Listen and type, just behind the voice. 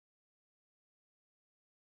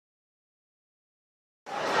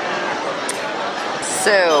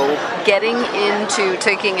So, getting into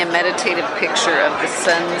taking a meditative picture of the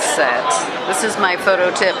sunset. This is my photo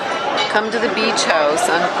tip. Come to the beach house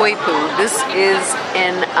on Koipu. This is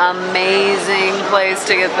an amazing place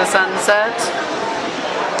to get the sunset.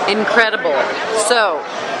 Incredible. So,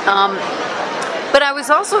 but I was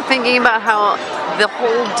also thinking about how the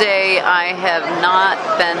whole day I have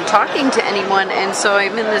not been talking to anyone, and so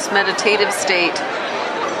I'm in this meditative state.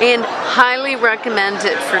 And highly recommend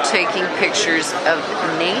it for taking pictures of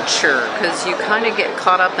nature, because you kind of get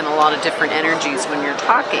caught up in a lot of different energies when you're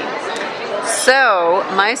talking. So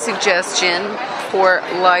my suggestion for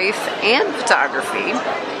life and photography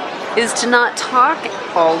is to not talk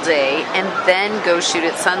all day and then go shoot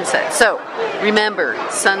at sunset. So remember,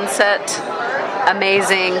 sunset,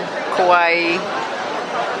 amazing, Kauai,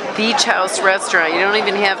 beach house restaurant. You don't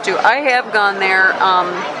even have to. I have gone there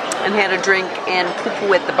and had a drink and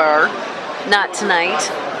poo-poo at the bar. Not tonight.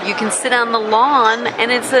 You can sit on the lawn,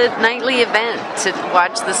 and it's a nightly event to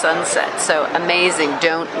watch the sunset. So amazing.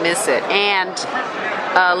 Don't miss it. And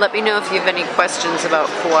let me know if you have any questions about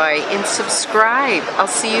Kauai, and subscribe. I'll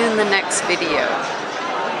see you in the next video.